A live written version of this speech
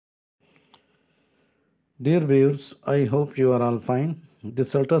Dear viewers, I hope you are all fine.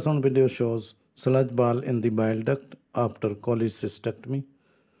 This ultrasound video shows sludge ball in the bile duct after cholecystectomy.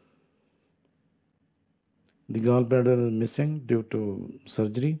 The gallbladder is missing due to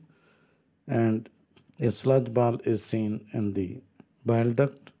surgery and a sludge ball is seen in the bile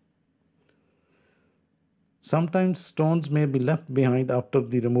duct. Sometimes stones may be left behind after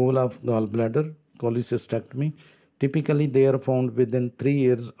the removal of gallbladder cholecystectomy. Typically, they are found within 3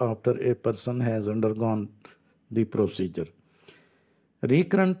 years after a person has undergone the procedure.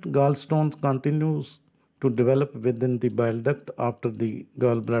 Recurrent gallstones continues to develop within the bile duct after the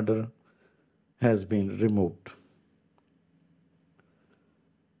gallbladder has been removed.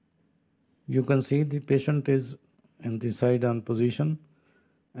 You can see the patient is in the side-on position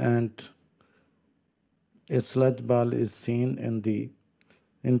and a sludge ball is seen in the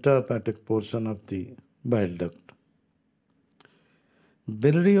intrahepatic portion of the bile duct.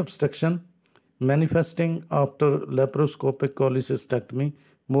 Biliary obstruction manifesting after laparoscopic cholecystectomy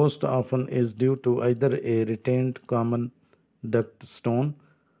most often is due to either a retained common duct stone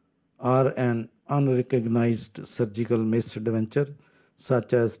or an unrecognized surgical misadventure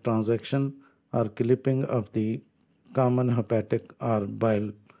such as transaction or clipping of the common hepatic or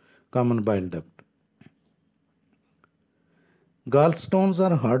common bile duct. Gallstones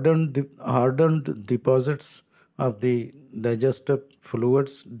are hardened deposits of the digestive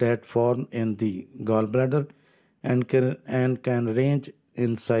fluids that form in the gallbladder and can range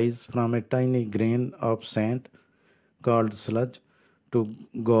in size from a tiny grain of sand called sludge to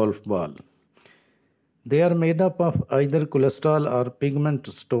golf ball. They are made up of either cholesterol or pigment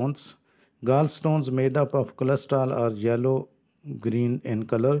stones. Gallstones made up of cholesterol are yellow-green in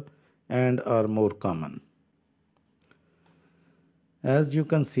color and are more common. As you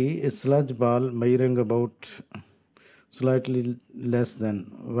can see, a sludge ball measuring about slightly less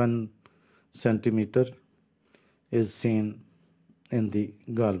than 1 centimeter is seen in the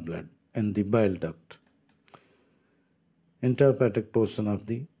gallbladder, in the bile duct, intrahepatic portion of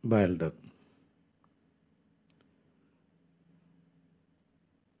the bile duct.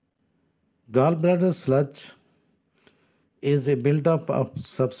 Gallbladder sludge is a buildup of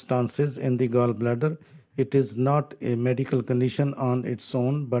substances in the gallbladder. It is not a medical condition on its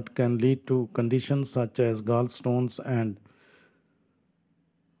own, but can lead to conditions such as gallstones and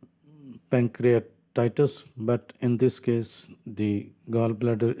pancreatitis. But in this case, the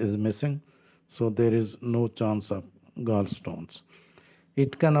gallbladder is missing, so there is no chance of gallstones.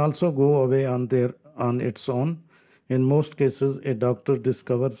 It can also go away on its own. In most cases, a doctor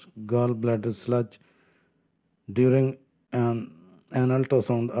discovers gallbladder sludge during an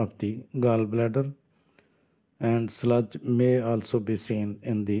ultrasound of the gallbladder, and sludge may also be seen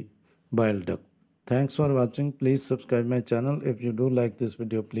in the bile duct. Thanks for watching. Please subscribe my channel. If you do like this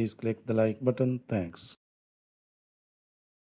video, please click the like button. Thanks.